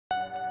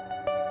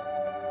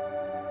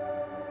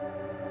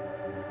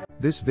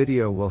This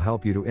video will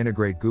help you to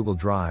integrate Google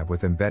Drive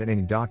with Embed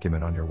any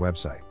document on your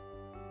website.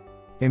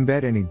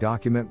 Embed any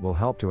document will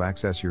help to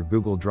access your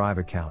Google Drive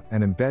account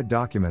and embed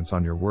documents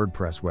on your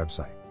WordPress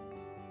website.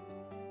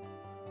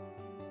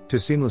 To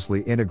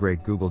seamlessly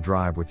integrate Google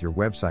Drive with your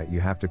website,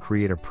 you have to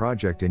create a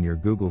project in your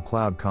Google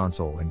Cloud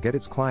Console and get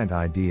its client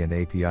ID and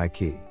API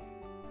key.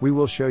 We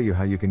will show you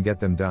how you can get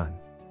them done.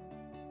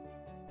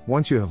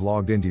 Once you have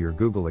logged into your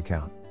Google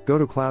account, go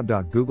to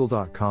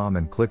cloud.google.com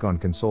and click on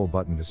Console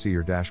button to see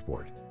your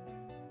dashboard.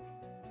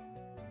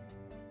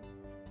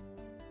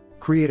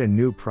 Create a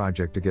new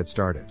project to get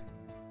started.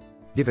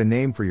 Give a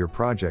name for your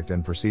project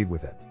and proceed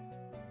with it.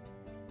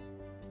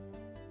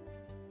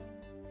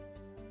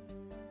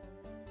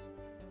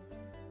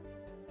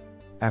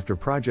 After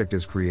project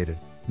is created,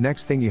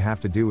 next thing you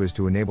have to do is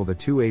to enable the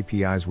two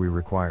APIs we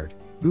required,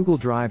 Google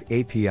Drive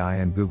API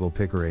and Google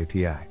Picker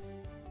API.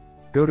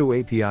 Go to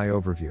API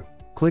Overview,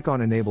 click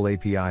on Enable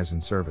APIs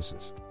and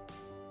Services.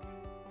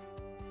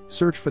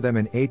 Search for them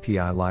in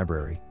API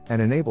Library,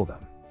 and enable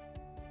them.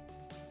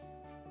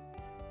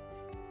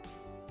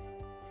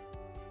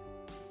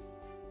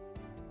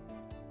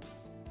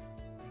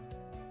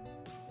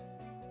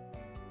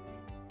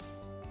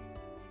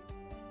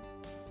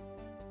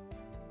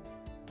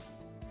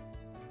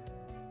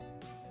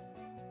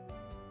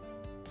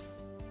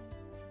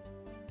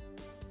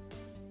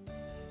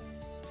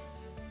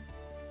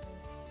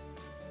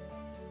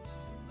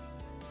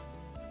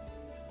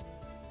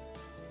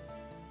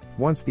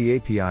 Once the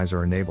APIs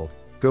are enabled,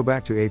 go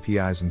back to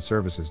APIs and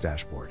Services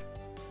dashboard.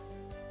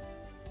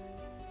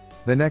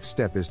 The next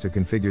step is to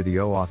configure the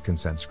OAuth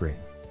consent screen.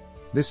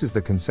 This is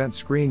the consent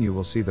screen you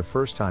will see the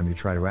first time you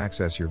try to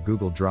access your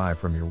Google Drive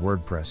from your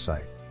WordPress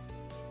site.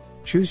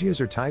 Choose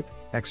User Type,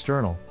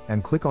 External,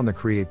 and click on the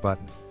Create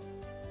button.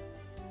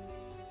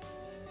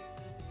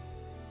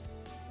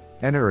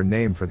 Enter a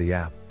name for the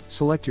app,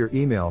 select your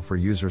email for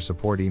user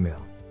support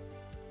email.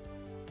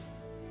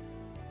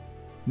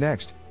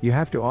 Next, you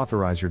have to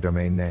authorize your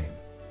domain name.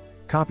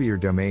 Copy your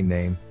domain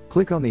name,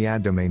 click on the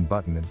Add Domain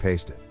button and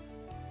paste it.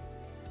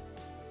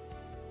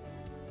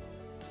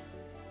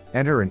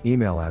 Enter an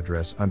email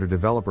address under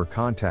Developer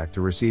Contact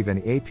to receive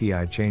any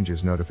API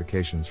changes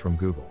notifications from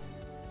Google.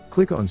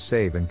 Click on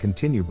Save and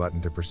Continue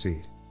button to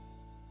proceed.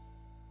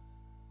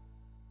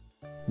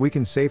 We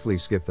can safely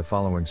skip the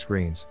following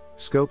screens: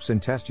 Scopes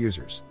and Test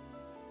Users.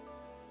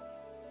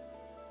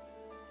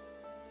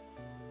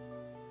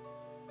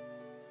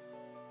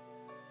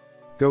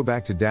 Go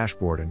back to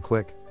Dashboard and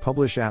click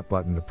Publish App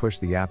button to push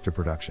the app to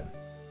production.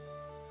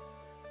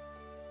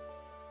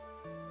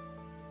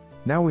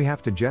 Now we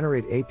have to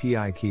generate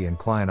API key and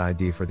client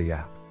ID for the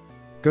app.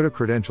 Go to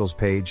Credentials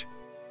page.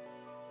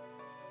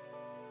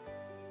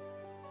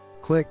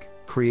 Click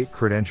Create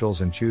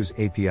Credentials and choose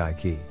API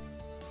key.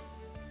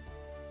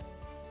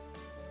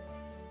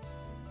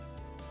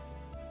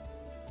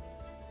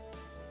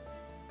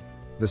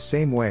 The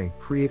same way,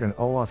 create an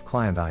OAuth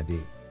client ID.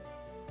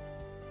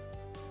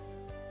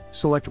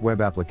 Select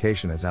Web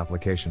Application as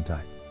application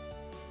type.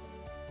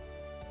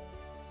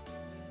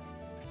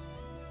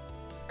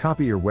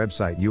 Copy your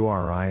website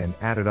URI and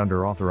add it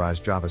under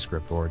Authorized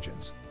JavaScript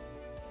Origins.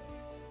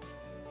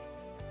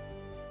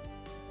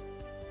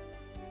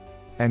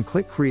 And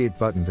click Create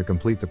button to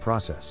complete the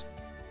process.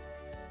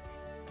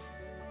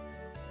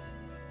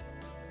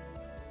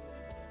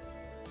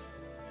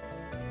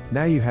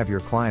 Now you have your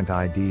client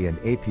ID and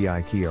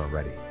API key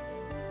already.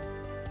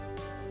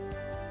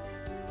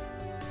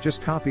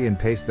 Just copy and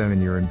paste them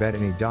in your Embed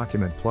any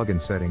document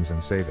plugin settings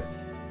and save it.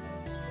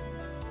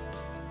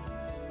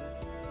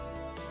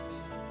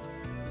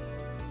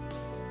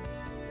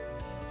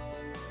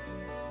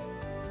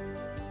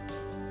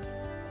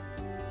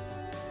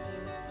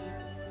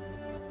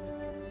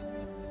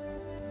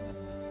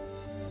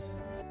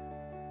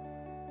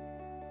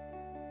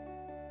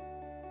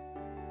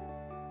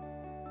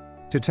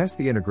 To test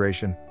the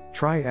integration,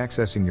 try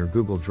accessing your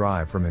Google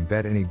Drive from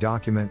Embed any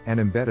document and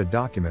embed a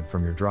document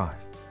from your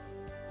drive.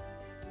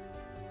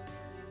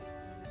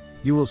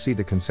 You will see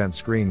the consent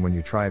screen when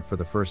you try it for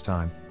the first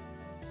time.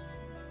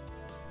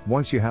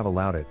 Once you have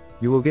allowed it,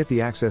 you will get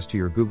the access to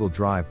your Google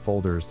Drive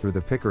folders through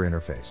the Picker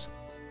interface.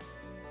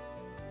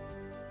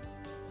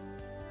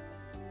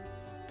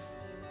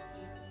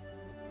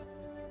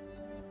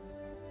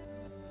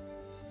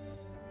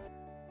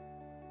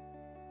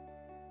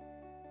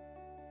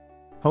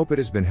 Hope it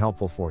has been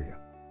helpful for you.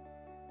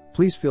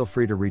 Please feel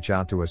free to reach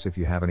out to us if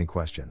you have any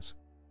questions.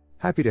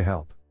 Happy to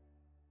help.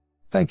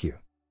 Thank you.